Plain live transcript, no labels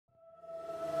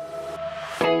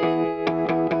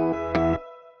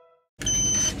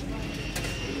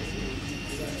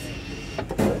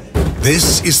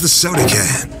This is the soda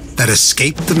can that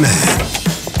escaped the man.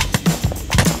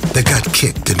 That got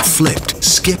kicked and flipped,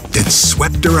 skipped and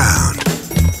swept around.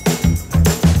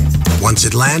 Once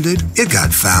it landed, it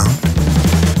got found.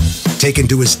 Taken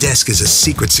to his desk as a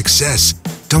secret success.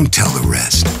 Don't tell the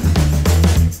rest.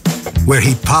 Where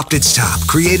he popped its top,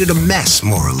 created a mess,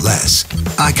 more or less.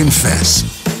 I confess.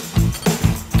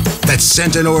 That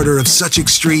sent an order of such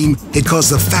extreme, it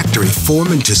caused the factory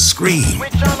foreman to scream.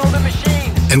 Switch on all the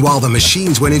machines. And while the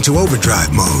machines went into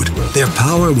overdrive mode, their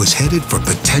power was headed for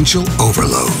potential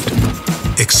overload.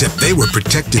 Except they were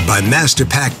protected by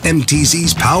Masterpact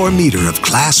MTZ's power meter of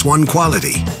Class 1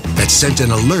 quality that sent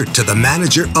an alert to the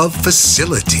manager of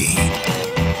facility.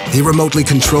 He remotely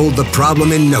controlled the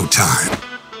problem in no time,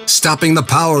 stopping the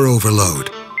power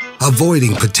overload,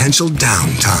 avoiding potential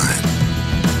downtime.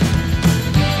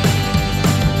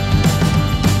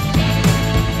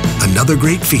 Another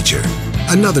great feature,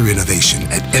 another innovation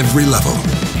at every level.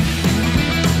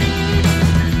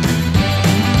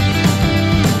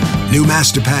 New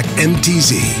Masterpact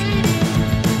MTZ.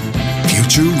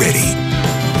 Future ready.